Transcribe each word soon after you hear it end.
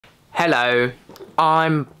Hello,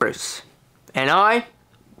 I'm Bruce, and I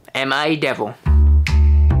am a devil.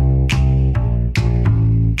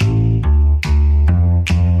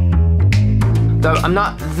 Though I'm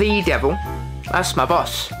not the devil, that's my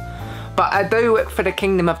boss. But I do work for the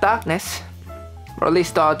kingdom of darkness. Or at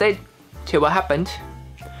least I did, till what happened.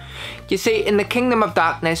 You see, in the kingdom of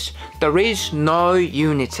darkness, there is no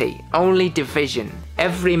unity, only division.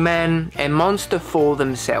 Every man and monster for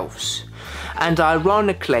themselves. And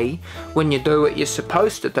ironically, when you do what you're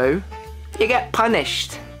supposed to do, you get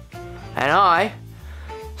punished. And I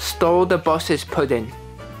stole the boss's pudding.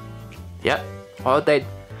 Yep, I did.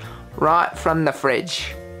 Right from the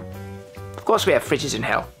fridge. Of course we have fridges in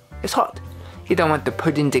hell. It's hot. You don't want the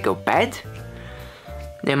pudding to go bad.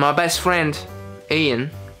 And my best friend,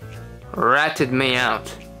 Ian, ratted me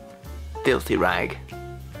out. Filthy rag.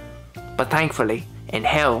 But thankfully, in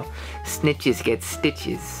hell, snitches get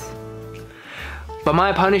stitches. But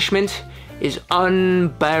my punishment is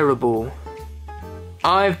unbearable.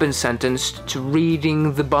 I've been sentenced to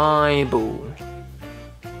reading the Bible.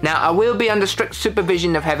 Now, I will be under strict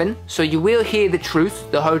supervision of heaven, so you will hear the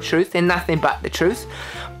truth, the whole truth, and nothing but the truth,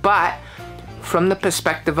 but from the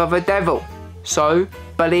perspective of a devil. So,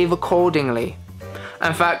 believe accordingly.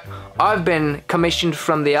 In fact, I've been commissioned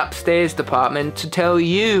from the upstairs department to tell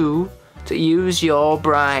you to use your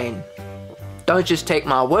brain. Don't just take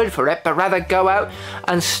my word for it, but rather go out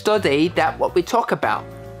and study that what we talk about.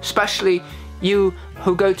 Especially you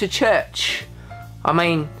who go to church. I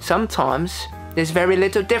mean, sometimes there's very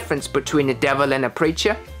little difference between a devil and a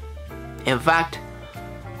preacher. In fact,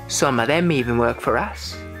 some of them even work for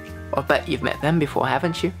us. I bet you've met them before,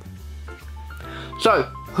 haven't you? So,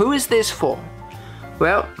 who is this for?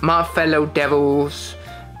 Well, my fellow devils,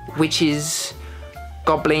 witches,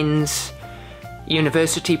 goblins,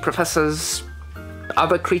 university professors,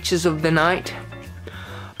 other creatures of the night,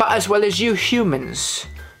 but as well as you humans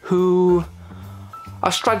who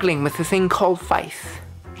are struggling with a thing called faith.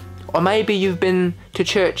 Or maybe you've been to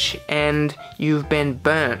church and you've been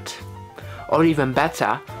burnt. Or even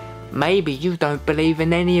better, maybe you don't believe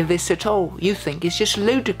in any of this at all. You think it's just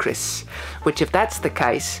ludicrous. Which, if that's the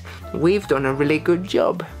case, we've done a really good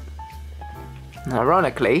job.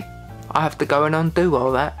 Ironically, I have to go and undo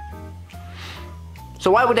all that. So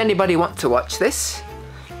why would anybody want to watch this?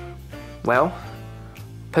 Well,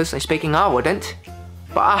 personally speaking, I wouldn't.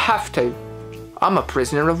 But I have to. I'm a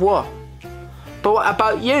prisoner of war. But what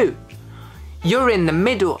about you? You're in the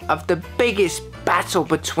middle of the biggest battle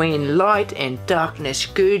between light and darkness,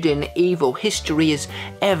 good and evil history has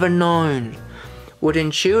ever known.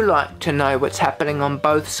 Wouldn't you like to know what's happening on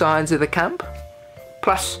both sides of the camp?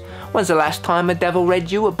 Plus, when's the last time a devil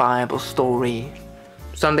read you a Bible story?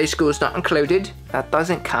 Sunday school's not included, that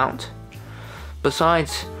doesn't count.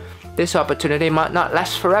 Besides, this opportunity might not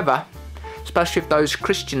last forever, especially if those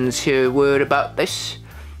Christians hear word about this.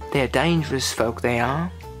 They're dangerous folk, they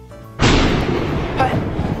are.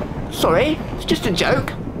 Hey, sorry, it's just a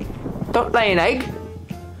joke. Don't lay an egg.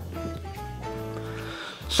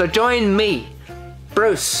 So join me,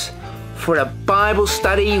 Bruce, for a Bible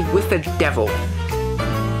study with the devil.